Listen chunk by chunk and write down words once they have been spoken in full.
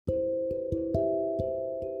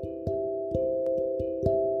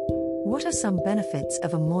What are some benefits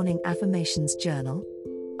of a morning affirmations journal?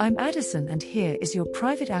 I'm Addison, and here is your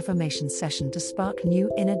private affirmation session to spark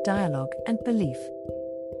new inner dialogue and belief.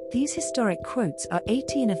 These historic quotes are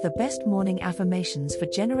 18 of the best morning affirmations for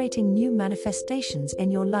generating new manifestations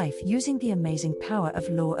in your life using the amazing power of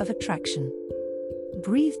law of attraction.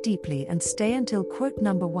 Breathe deeply and stay until quote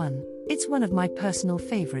number 1. It's one of my personal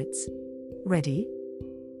favorites. Ready?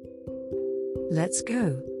 Let's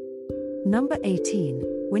go. Number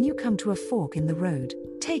 18. When you come to a fork in the road,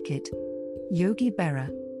 take it. Yogi Berra.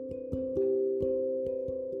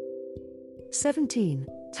 17.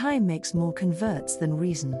 Time makes more converts than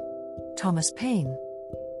reason. Thomas Paine.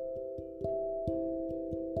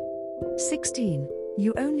 16.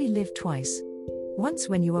 You only live twice. Once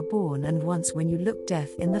when you are born and once when you look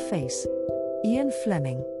death in the face. Ian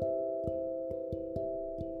Fleming.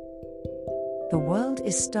 The world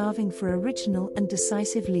is starving for original and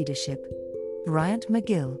decisive leadership. Bryant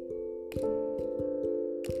McGill.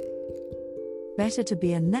 Better to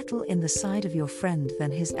be a nettle in the side of your friend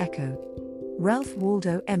than his echo. Ralph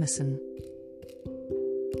Waldo Emerson.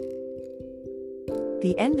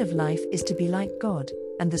 The end of life is to be like God,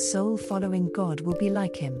 and the soul following God will be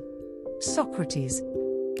like him. Socrates.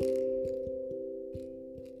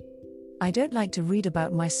 I don't like to read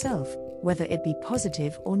about myself, whether it be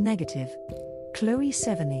positive or negative. Chloe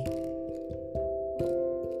Sevigny.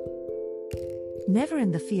 Never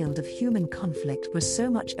in the field of human conflict was so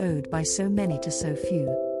much owed by so many to so few.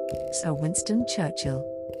 Sir Winston Churchill.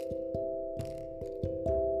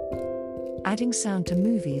 Adding sound to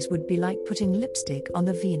movies would be like putting lipstick on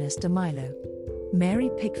the Venus de Milo. Mary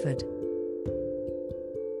Pickford.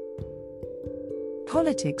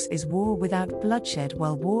 Politics is war without bloodshed,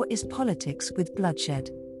 while war is politics with bloodshed.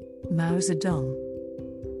 Mao Zedong.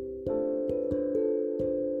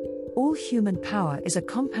 All human power is a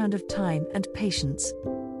compound of time and patience.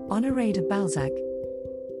 Honoré de Balzac.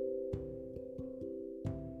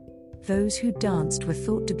 Those who danced were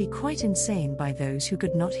thought to be quite insane by those who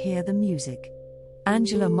could not hear the music.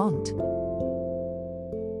 Angela Mont.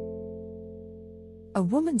 A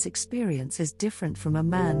woman's experience is different from a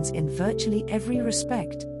man's in virtually every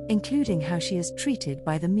respect, including how she is treated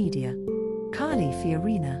by the media. Carly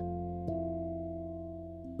Fiorina.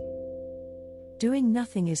 Doing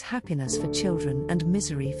nothing is happiness for children and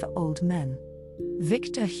misery for old men.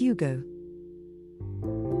 Victor Hugo.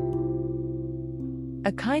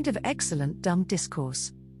 A kind of excellent dumb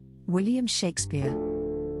discourse. William Shakespeare.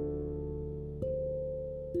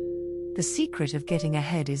 The secret of getting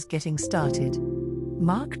ahead is getting started.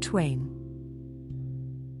 Mark Twain.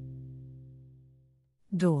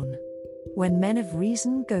 Dawn. When men of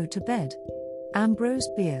reason go to bed. Ambrose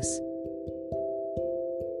Bierce.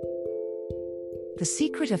 The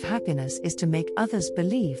secret of happiness is to make others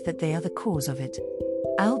believe that they are the cause of it.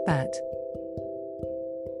 Al Batt.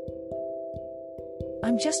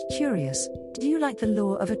 I'm just curious, do you like the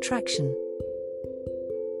law of attraction?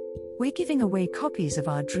 We're giving away copies of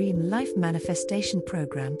our Dream Life Manifestation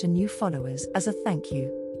program to new followers as a thank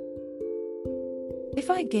you.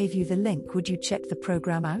 If I gave you the link, would you check the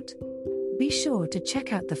program out? Be sure to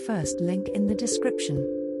check out the first link in the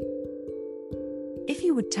description. If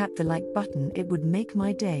you would tap the like button, it would make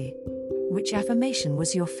my day. Which affirmation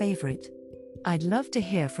was your favorite? I'd love to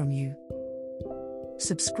hear from you.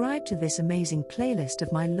 Subscribe to this amazing playlist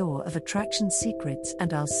of my Law of Attraction secrets,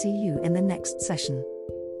 and I'll see you in the next session.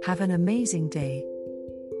 Have an amazing day.